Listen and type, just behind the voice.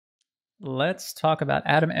let's talk about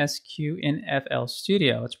Atom SQ in FL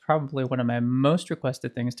Studio. It's probably one of my most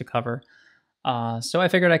requested things to cover. So I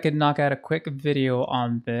figured I could knock out a quick video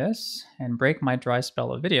on this and break my dry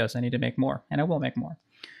spell of videos. I need to make more, and I will make more.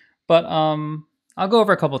 But I'll go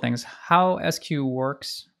over a couple things. How SQ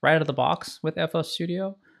works right out of the box with FL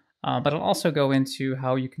Studio, but I'll also go into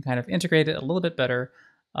how you can kind of integrate it a little bit better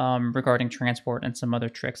regarding transport and some other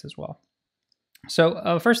tricks as well.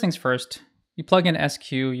 So first things first, you plug in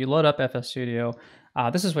SQ, you load up FL Studio.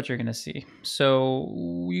 This is what you're going to see. So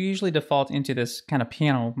we usually default into this kind of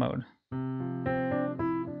piano mode,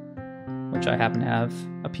 which I happen to have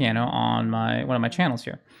a piano on one of my channels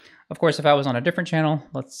here. Of course, if I was on a different channel,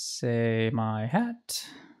 let's say my hat,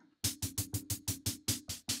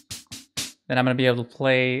 then I'm going to be able to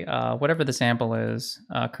play whatever the sample is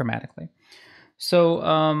chromatically. So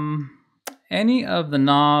any of the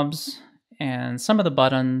knobs and some of the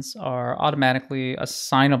buttons are automatically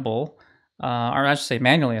assignable, or I should say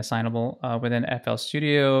manually assignable within FL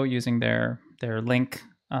Studio using their link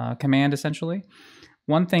command essentially.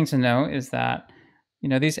 One thing to know is that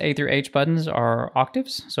these A through H buttons are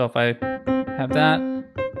octaves. So if I have that, and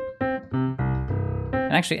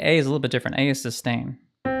actually A is a little bit different. A is sustain.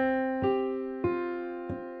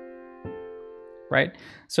 Right?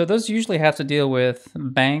 So those usually have to deal with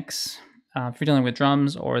banks if you're dealing with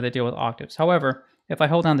drums, or they deal with octaves. However, if I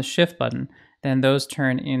hold down the shift button, then those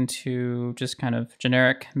turn into just kind of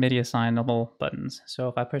generic MIDI assignable buttons. So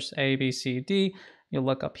if I push A, B, C, D, you'll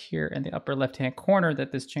look up here in the upper left-hand corner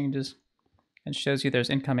that this changes and shows you there's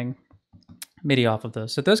incoming MIDI off of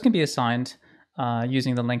those. So those can be assigned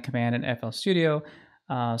using the link command in FL Studio.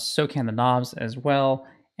 So can the knobs as well.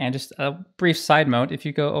 And just a brief side note, if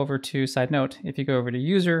you go over to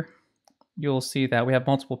user, you'll see that we have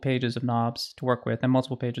multiple pages of knobs to work with and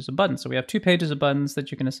multiple pages of buttons. So we have 2 pages of buttons that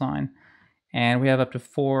you can assign, and we have up to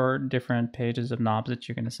 4 different pages of knobs that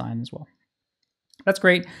you can assign as well. That's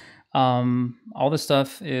great. All this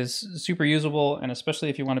stuff is super usable, and especially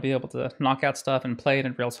if you want to be able to knock out stuff and play it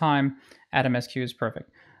in real time, Atom SQ is perfect.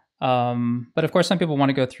 But of course, some people want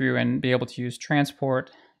to go through and be able to use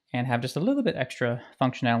transport and have just a little bit extra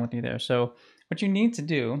functionality there. So what you need to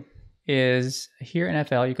do is here in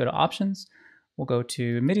FL, you go to Options, we'll go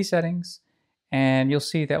to MIDI Settings, and you'll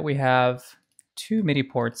see that we have 2 MIDI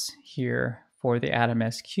ports here for the Atom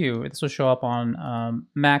SQ. This will show up on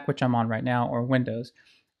Mac, which I'm on right now, or Windows.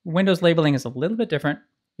 Windows labeling is a little bit different.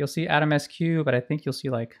 You'll see Atom SQ, but I think you'll see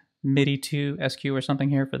like MIDI to SQ or something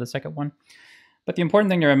here for the second one. But the important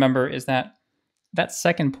thing to remember is that that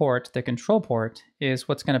second port, the control port, is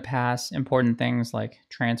what's going to pass important things like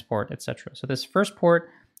transport, etc. So this first port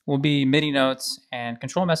will be MIDI notes and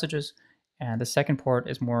control messages, and the second port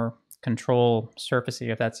is more control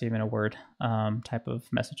surfacey, if that's even a word, type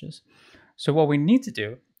of messages. So what we need to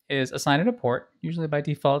do is assign it a port. Usually by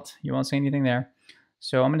default, you won't see anything there.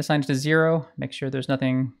 So I'm going to assign it to 0, make sure there's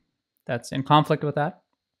nothing that's in conflict with that.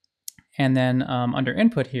 And then under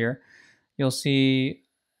input here, you'll see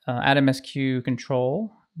Atom SQ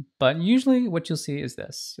control, but usually what you'll see is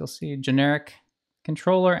this. You'll see generic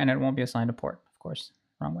controller, and it won't be assigned a port, of course,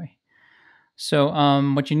 wrong way. So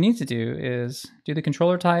what you need to do is do the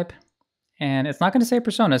controller type, and it's not going to say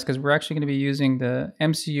personas because we're actually going to be using the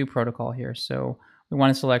MCU protocol here. So we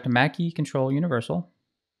want to select Mackie Control Universal.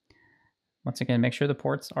 Once again, make sure the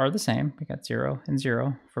ports are the same. We got 0 and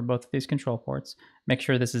 0 for both of these control ports. Make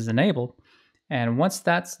sure this is enabled. And once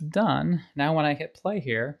that's done, now when I hit play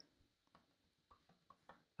here,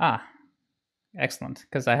 excellent,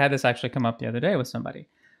 because I had this actually come up the other day with somebody.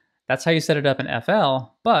 That's how you set it up in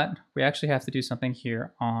FL, but we actually have to do something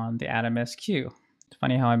here on the Atom SQ. It's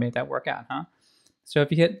funny how I made that work out, huh? So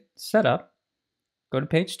if you hit Setup, go to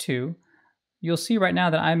page 2, you'll see right now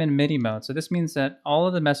that I'm in MIDI mode. So this means that all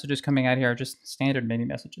of the messages coming out here are just standard MIDI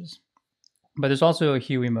messages. But there's also a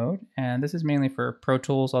Huey mode, and this is mainly for Pro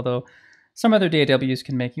Tools, although some other DAWs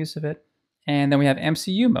can make use of it. And then we have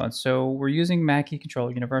MCU mode. So we're using Mackie Control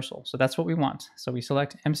Universal. So that's what we want. So we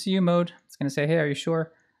select MCU mode. It's going to say, hey, are you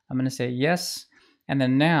sure? I'm going to say yes. And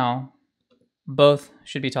then now both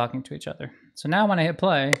should be talking to each other. So now when I hit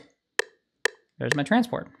play, there's my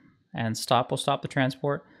transport. And stop will stop the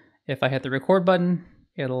transport. If I hit the record button,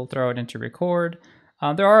 it'll throw it into record.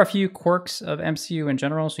 There are a few quirks of MCU in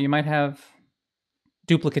general. So you might have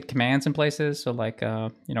duplicate commands in places. So like,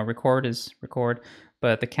 record is record,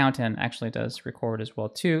 but the count in actually does record as well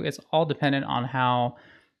too. It's all dependent on how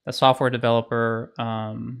the software developer,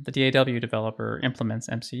 the DAW developer implements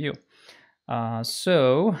MCU.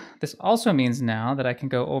 So this also means now that I can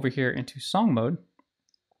go over here into song mode,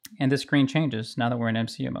 and this screen changes now that we're in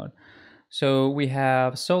MCU mode. So we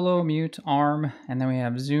have solo, mute, arm, and then we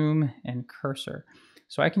have zoom and cursor.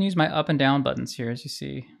 So I can use my up and down buttons here, as you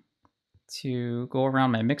see, to go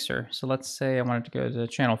around my mixer. So let's say I wanted to go to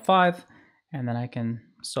channel 5, and then I can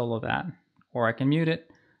solo that, or I can mute it,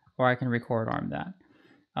 or I can record arm that.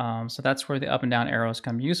 So that's where the up and down arrows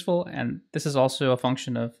come useful, and this is also a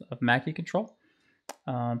function of Mackie control.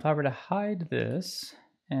 If I were to hide this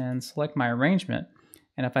and select my arrangement,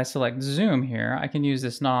 and if I select zoom here, I can use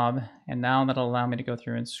this knob, and now that'll allow me to go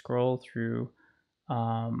through and scroll through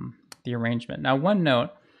the arrangement. Now, one note,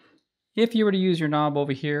 if you were to use your knob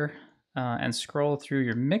over here and scroll through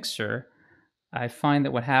your mixer, I find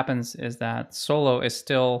that what happens is that solo is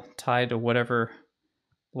still tied to whatever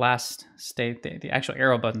last state the actual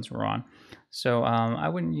arrow buttons were on. So I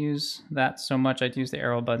wouldn't use that so much. I'd use the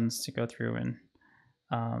arrow buttons to go through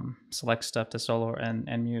and select stuff to solo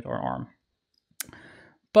and mute or arm.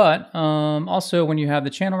 But also when you have the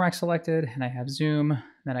channel rack selected and I have zoom,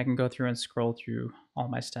 then I can go through and scroll through all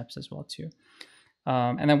my steps as well too.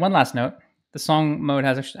 And then one last note, the song mode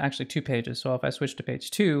has actually 2 pages. So if I switch to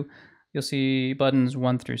page 2, you'll see buttons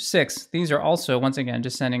 1 through 6. These are also, once again,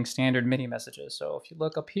 just sending standard MIDI messages. So if you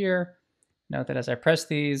look up here, note that as I press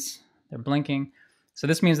these, they're blinking. So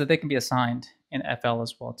this means that they can be assigned in FL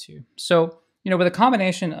as well too. So, with a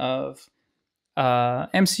combination of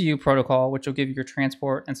MCU protocol, which will give you your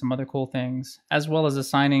transport and some other cool things, as well as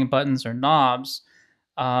assigning buttons or knobs,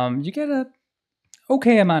 you get a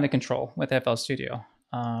okay amount of control with FL Studio.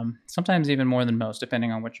 Sometimes even more than most,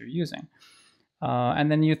 depending on what you're using.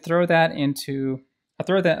 And then you throw that into,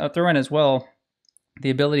 throw in as well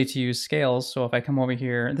the ability to use scales. So if I come over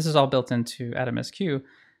here, this is all built into Atom SQ.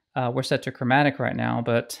 We're set to chromatic right now,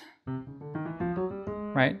 but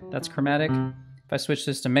right, that's chromatic. If I switch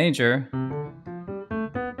this to major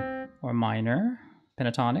or minor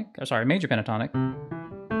pentatonic, or sorry, major pentatonic,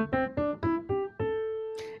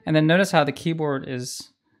 and then notice how the keyboard is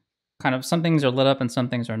kind of, some things are lit up and some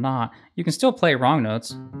things are not. You can still play wrong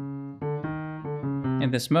notes in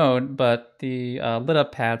this mode, but the lit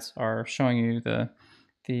up pads are showing you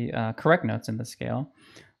the correct notes in the scale.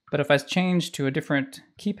 But if I change to a different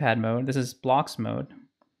keypad mode, this is blocks mode,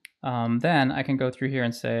 then I can go through here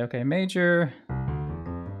and say, okay, major.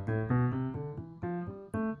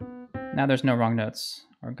 Now there's no wrong notes.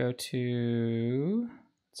 Or go to,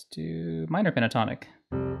 let's do minor pentatonic.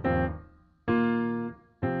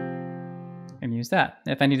 And use that.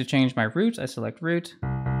 If I need to change my root, I select root.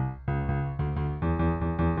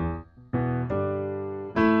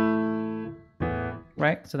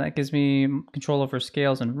 Right, so that gives me control over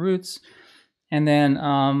scales and roots. And then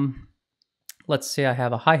let's say I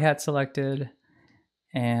have a hi-hat selected,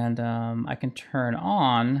 and I can turn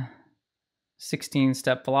on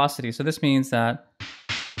 16-step velocity. So this means that,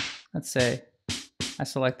 let's say I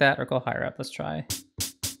select that or go higher up. Let's try.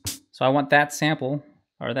 So I want that sample,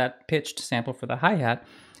 or that pitched sample for the hi-hat.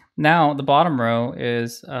 Now the bottom row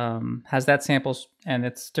is has that sample, and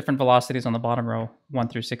it's different velocities on the bottom row, 1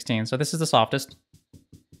 through 16. So this is the softest.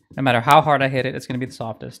 No matter how hard I hit it, it's going to be the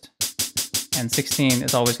softest. And 16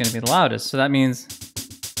 is always going to be the loudest. So that means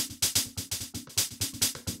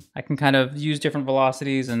I can kind of use different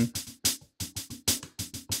velocities and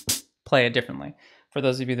play it differently, for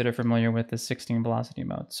those of you that are familiar with the 16 velocity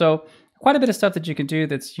mode. So quite a bit of stuff that you can do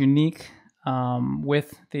that's unique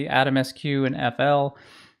with the Atom SQ and FL.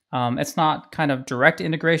 It's not kind of direct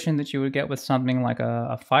integration that you would get with something like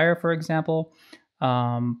a Fire, for example,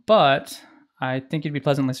 but I think you'd be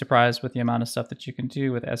pleasantly surprised with the amount of stuff that you can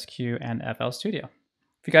do with SQ and FL Studio.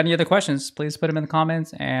 If you got any other questions, please put them in the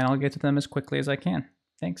comments and I'll get to them as quickly as I can.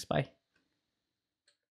 Thanks, bye.